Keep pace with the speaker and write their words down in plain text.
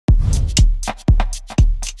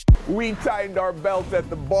We tightened our belts at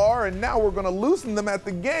the bar, and now we're going to loosen them at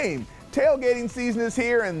the game. Tailgating season is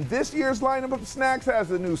here, and this year's lineup of snacks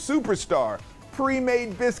has a new superstar,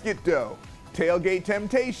 pre-made biscuit dough. Tailgate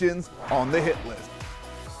temptations on the hit list.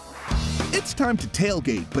 It's time to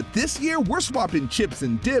tailgate, but this year we're swapping chips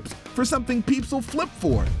and dips for something peeps will flip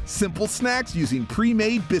for. Simple snacks using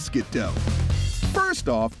pre-made biscuit dough. First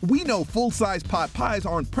off, we know full-size pot pies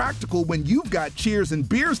aren't practical when you've got cheers and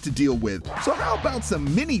beers to deal with. So how about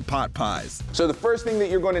some mini pot pies? So the first thing that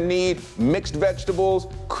you're going to need, mixed vegetables,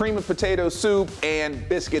 cream of potato soup, and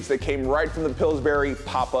biscuits that came right from the Pillsbury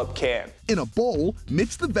pop-up can. In a bowl,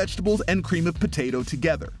 mix the vegetables and cream of potato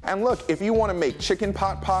together. And look, if you want to make chicken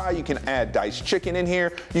pot pie, you can add diced chicken in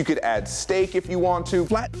here. You could add steak if you want to.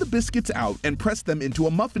 Flatten the biscuits out and press them into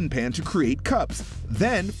a muffin pan to create cups.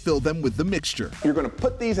 Then fill them with the mixture. You're going to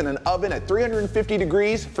put these in an oven at 350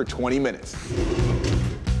 degrees for 20 minutes.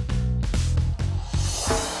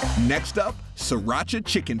 Next up, sriracha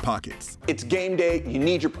chicken pockets. It's game day, you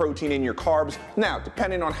need your protein and your carbs. Now,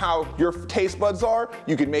 depending on how your taste buds are,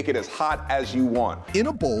 you can make it as hot as you want. In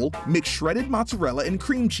a bowl, mix shredded mozzarella and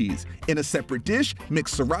cream cheese. In a separate dish,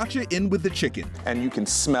 mix sriracha in with the chicken. And you can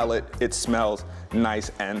smell it, it smells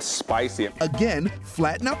nice and spicy. Again,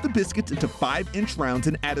 flatten out the biscuits into 5-inch rounds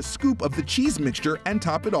and add a scoop of the cheese mixture and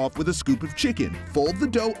top it off with a scoop of chicken. Fold the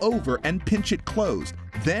dough over and pinch it closed.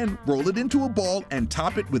 Then roll it into a ball and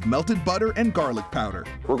top it with melted butter and garlic powder.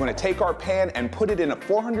 We're going to take our pan and put it in a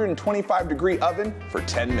 425-degree oven for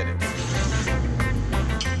 10 minutes.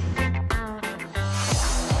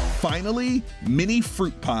 Finally, mini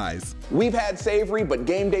fruit pies. We've had savory, but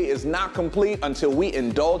game day is not complete until we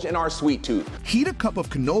indulge in our sweet tooth. Heat a cup of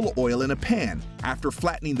canola oil in a pan. After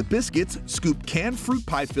flattening the biscuits, scoop canned fruit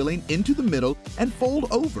pie filling into the middle and fold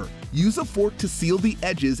over. Use a fork to seal the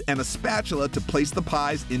edges and a spatula to place the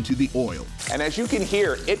pies into the oil. And as you can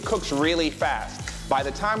hear, it cooks really fast. By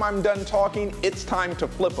the time I'm done talking, it's time to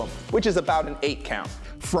flip them, which is about an 8 count.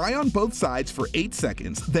 Fry on both sides for 8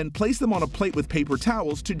 seconds, then place them on a plate with paper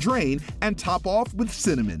towels to drain and top off with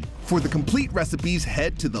cinnamon. For the complete recipes,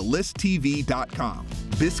 head to thelisttv.com.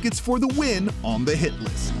 Biscuits for the win on the hit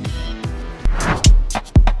list.